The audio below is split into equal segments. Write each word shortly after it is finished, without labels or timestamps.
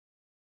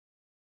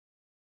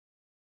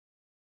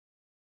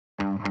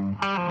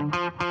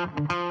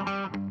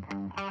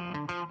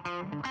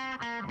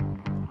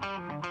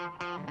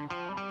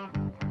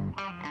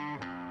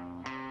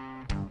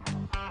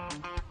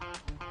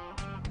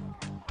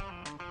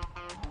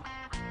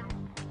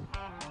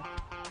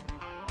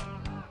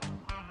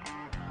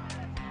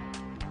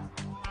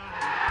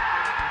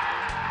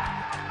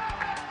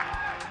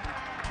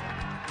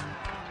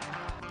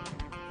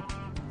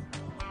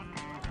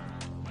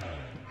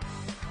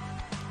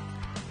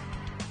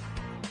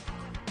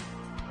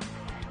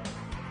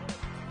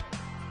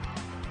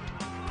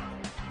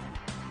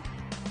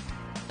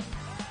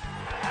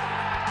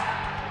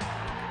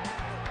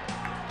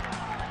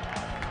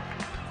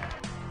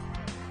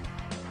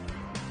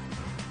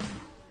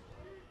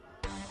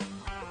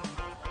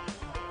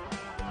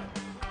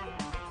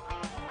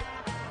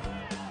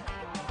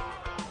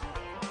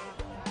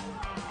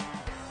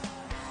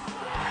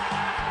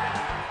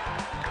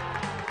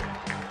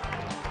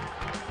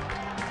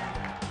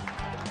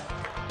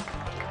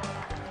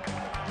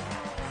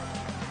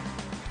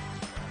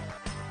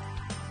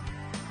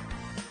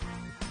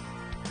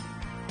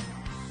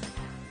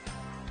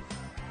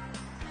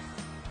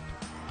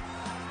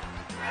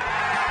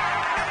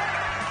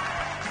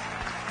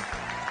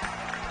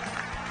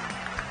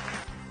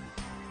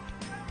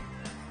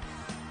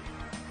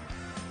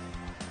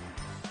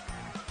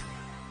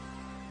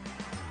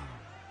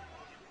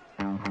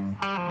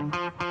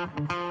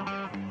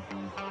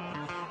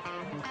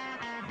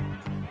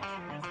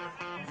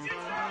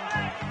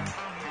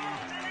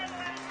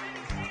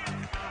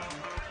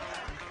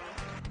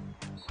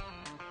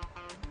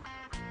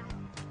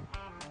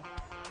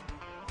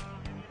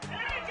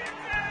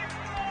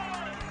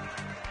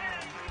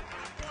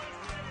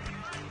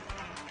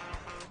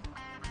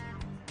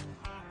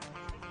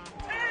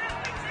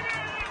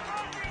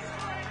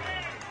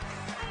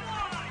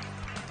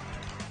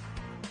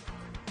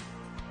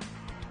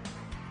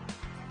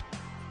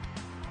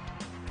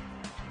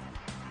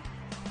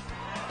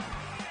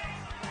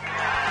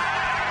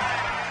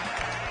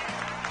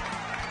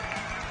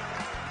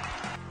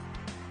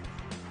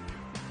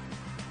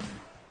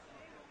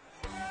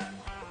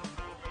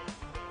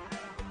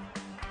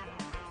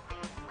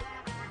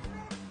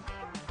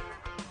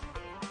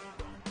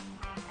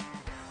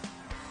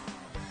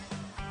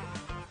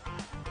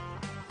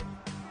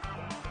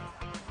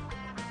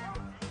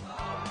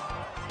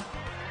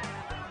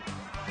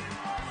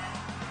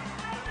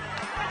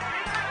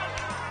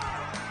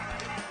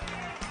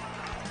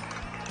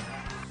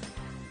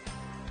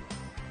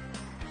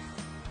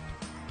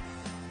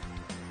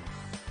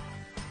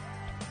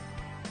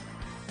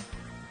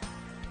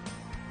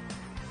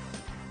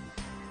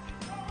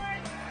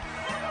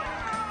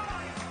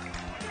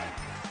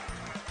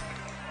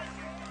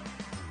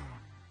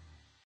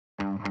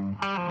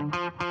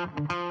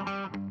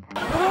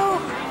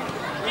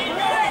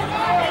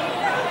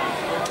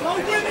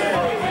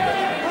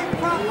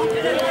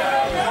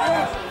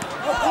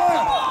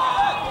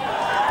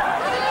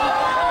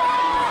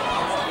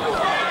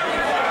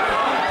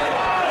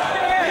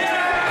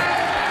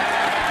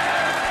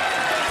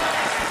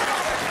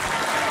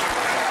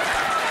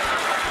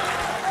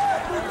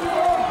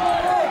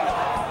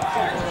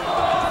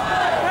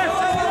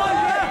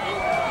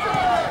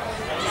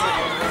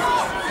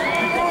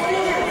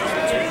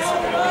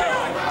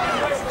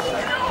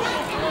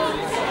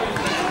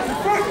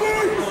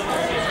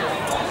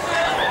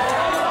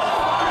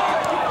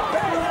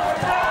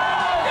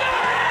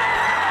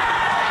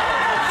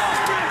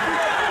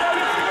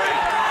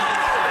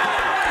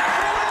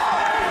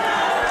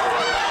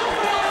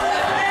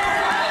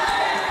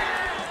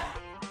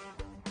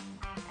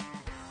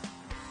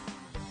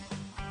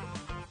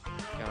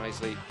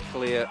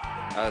Clear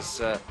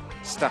as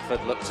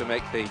Stafford looked to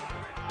make the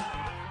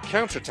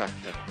counter-attack.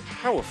 A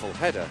powerful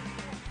header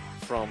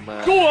from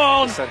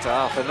the centre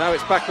half, and now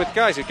it's back with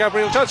Geyser.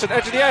 Gabriel Johnson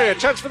edge of the area,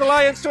 chance for the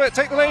Lions to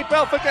take the lead.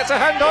 Belford gets a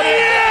hand on it,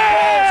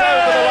 falls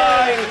over the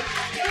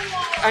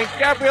line, and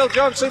Gabriel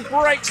Johnson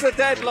breaks the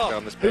deadlock.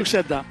 Who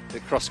said that?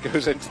 The cross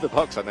goes into the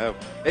box. I know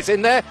it's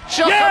in there.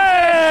 Shot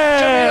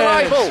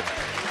Jamil Eibel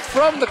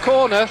from the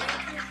corner.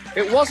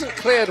 It wasn't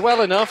cleared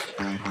well enough.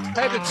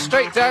 Headed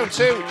straight down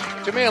to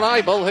Jamil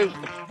Eibel, who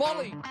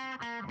volleyed.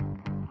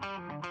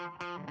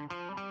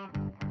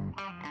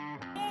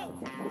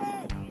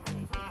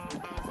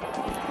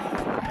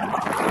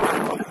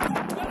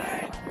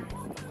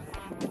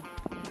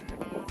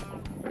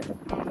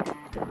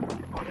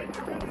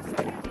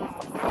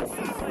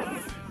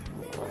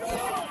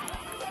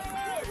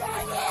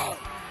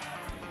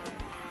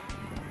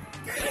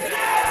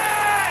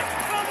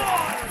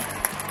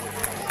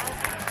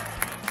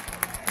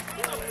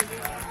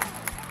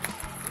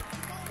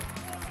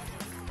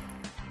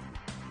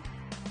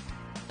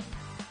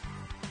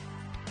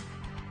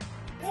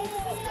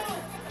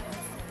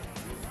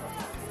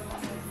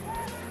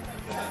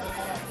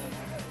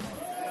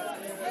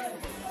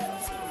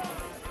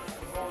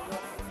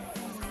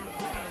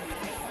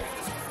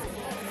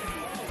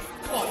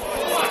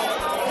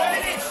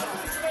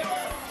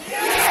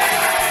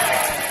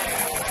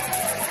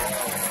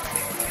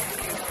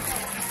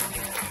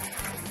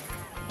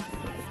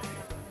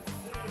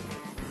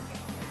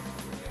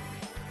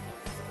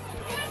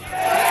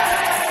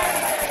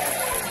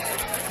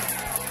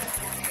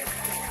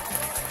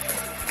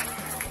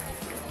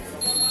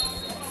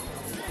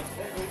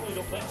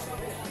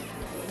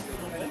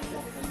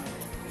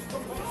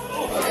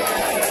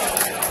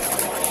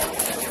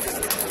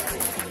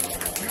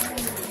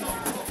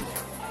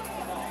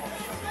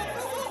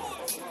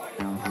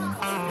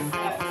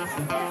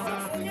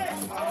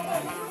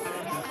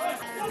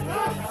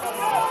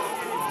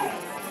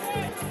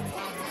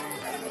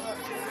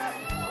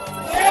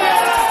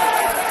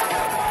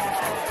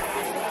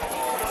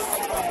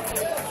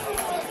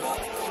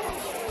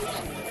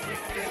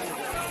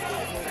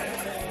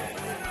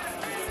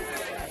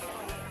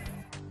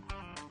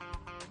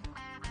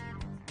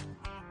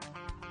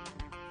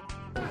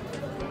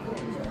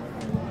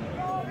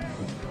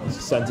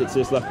 Sent it to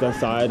his left hand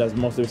side as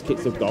most of his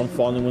kicks have gone.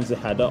 Thornley wins the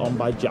header on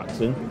by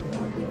Jackson.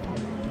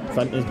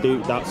 Fenton's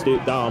stooped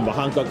down, but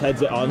Hancock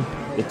heads it on.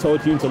 They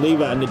told Hume to leave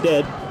it and they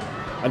did.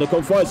 And they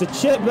come forward, it's a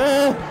chip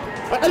there!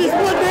 And it's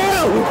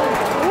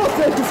 1-0! What a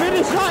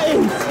finish that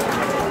is!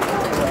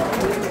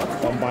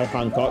 On by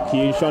Hancock.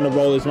 Hume trying to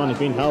roll his man, he's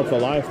been held for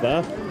life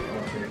there.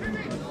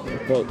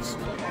 But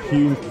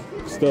Hume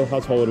still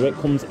has hold of it,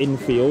 comes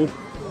infield.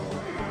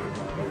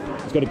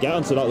 He's got to get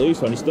onto that loose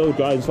one. He's still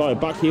driving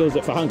forward. Back heels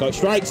it for Hancock.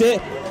 Strikes it.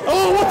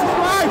 Oh, what a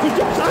flag for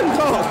Josh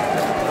Hancock!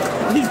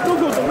 He's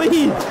struggled to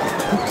lead.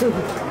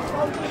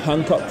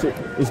 Hancock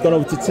has gone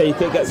over to take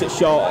it. Gets it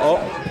short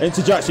up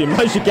into Jackson.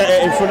 Managed to get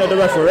it in front of the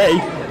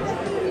referee.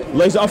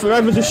 Lays it off for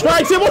Evans and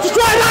strikes it. What a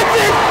strike! That's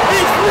it!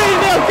 It's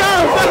 3-0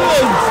 Gareth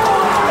Evans.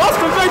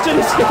 Oscar Virgin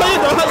is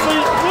scored. That's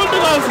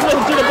Wonderland's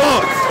left in the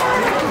box.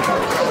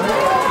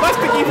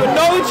 Basford keeper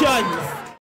no chance.